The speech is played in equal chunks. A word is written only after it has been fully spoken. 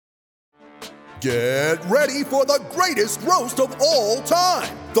Get ready for the greatest roast of all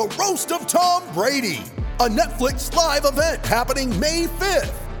time, the Roast of Tom Brady, a Netflix live event happening May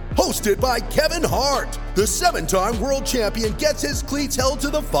 5th. Hosted by Kevin Hart, the 7-time world champion gets his cleats held to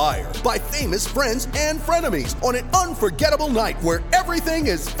the fire by famous friends and frenemies on an unforgettable night where everything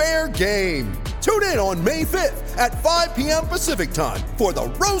is fair game. Tune in on May 5th at 5 p.m. Pacific time for the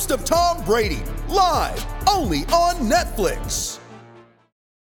Roast of Tom Brady, live only on Netflix.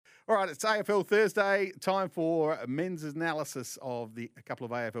 All right, it's AFL Thursday. Time for men's analysis of a couple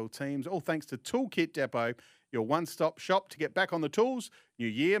of AFL teams. All thanks to Toolkit Depot, your one-stop shop to get back on the tools. New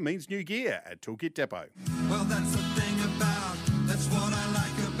year means new gear at Toolkit Depot. Well, that's the thing about, that's what I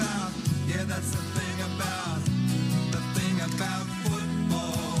like about, yeah, that's the thing about football.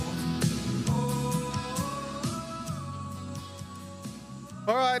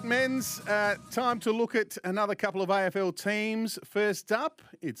 All right, men's, time to look at another couple of AFL teams. First up,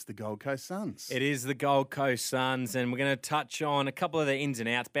 it's the Gold Coast Suns. It is the Gold Coast Suns, and we're going to touch on a couple of the ins and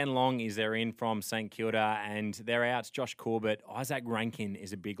outs. Ben Long is there in from St Kilda, and their outs, Josh Corbett, Isaac Rankin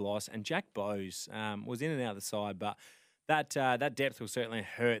is a big loss, and Jack Bowes was in and out of the side, but that depth will certainly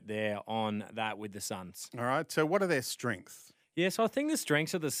hurt there on that with the Suns. All right, so what are their strengths? Yeah, so I think the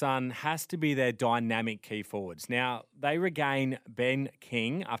strengths of the Sun has to be their dynamic key forwards. Now, they regain Ben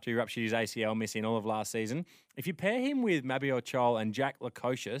King after he ruptured his ACL, missing all of last season. If you pair him with Mabior Chol and Jack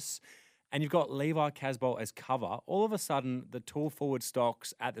Lukosius, and you've got Levi Casbolt as cover, all of a sudden the tall forward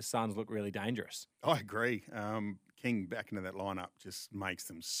stocks at the Suns look really dangerous. I agree. King back into that lineup just makes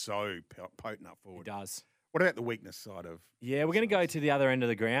them so potent up forward. It does. What about the weakness side of? Yeah, we're going to go to the other end of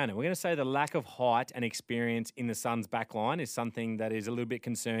the ground, and we're going to say the lack of height and experience in the Suns' back line is something that is a little bit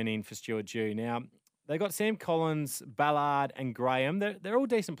concerning for Stuart Dew. Now, they got Sam Collins, Ballard, and Graham. They're all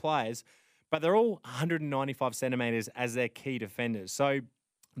decent players, but they're all 195 centimetres as their key defenders. So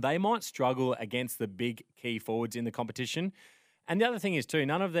they might struggle against the big key forwards in the competition. And the other thing is, too,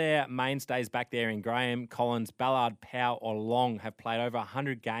 none of their mainstays back there in Graham, Collins, Ballard, Powell, or Long have played over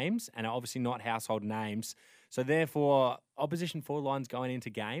 100 games and are obviously not household names. So, therefore, opposition forward lines going into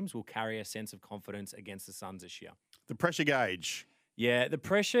games will carry a sense of confidence against the Suns this year. The pressure gauge. Yeah, the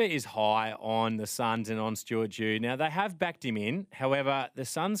pressure is high on the Suns and on Stuart Dew. Now, they have backed him in. However, the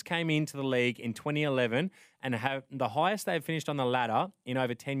Suns came into the league in 2011 and have the highest they've finished on the ladder in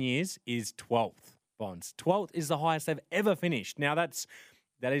over 10 years is 12th. Bonds. 12th is the highest they've ever finished. Now, that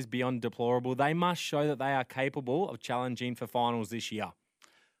is beyond deplorable. They must show that they are capable of challenging for finals this year.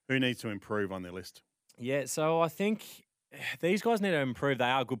 Who needs to improve on their list? Yeah, so I think these guys need to improve. They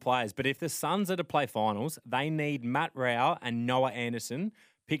are good players. But if the Suns are to play finals, they need Matt Rao and Noah Anderson,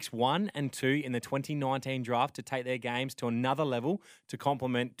 picks 1 and 2 in the 2019 draft, to take their games to another level to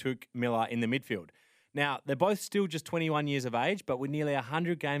complement Touk Miller in the midfield. Now, they're both still just 21 years of age, but with nearly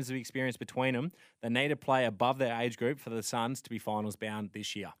 100 games of experience between them, they need to play above their age group for the Suns to be finals bound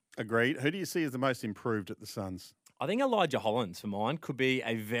this year. Agreed. Who do you see as the most improved at the Suns? I think Elijah Hollins, for mine, could be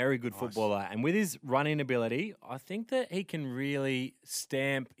a very good footballer. And with his running ability, I think that he can really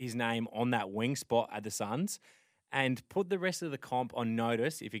stamp his name on that wing spot at the Suns and put the rest of the comp on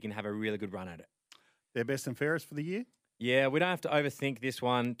notice if he can have a really good run at it. Their best and fairest for the year? Yeah, we don't have to overthink this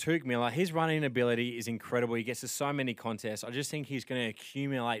one. Touk Miller, his running ability is incredible. He gets to so many contests. I just think he's going to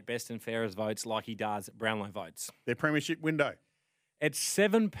accumulate best and fairest votes like he does Brownlow votes. Their premiership window? It's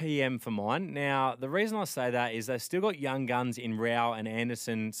 7 p.m. for mine. Now, the reason I say that is they've still got young guns in Rao and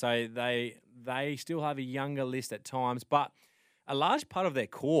Anderson, so they still have a younger list at times, but a large part of their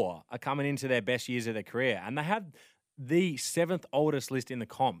core are coming into their best years of their career, and they have the 7th oldest list in the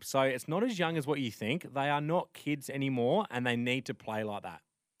comp. So it's not as young as what you think. They are not kids anymore, and they need to play like that.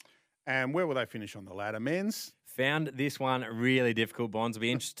 And where will they finish on the ladder, men's? Found this one really difficult, Bonds. I'll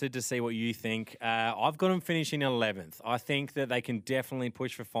be interested to see what you think. I've got them finishing 11th. I think that they can definitely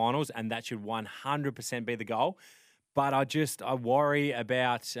push for finals, and that should 100% be the goal. But I worry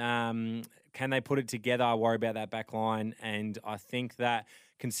about can they put it together? I worry about that back line, and I think that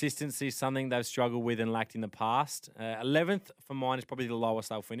consistency is something they've struggled with and lacked in the past. 11th for mine is probably the lowest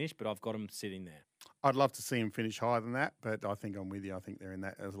they'll finish, but I've got them sitting there. I'd love to see them finish higher than that, but I think I'm with you. I think they're in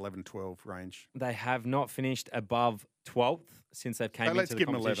that 11-12 range. They have not finished above 12th since they've came into the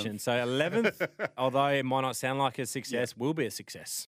competition. So 11th, although it might not sound like a success, will be a success.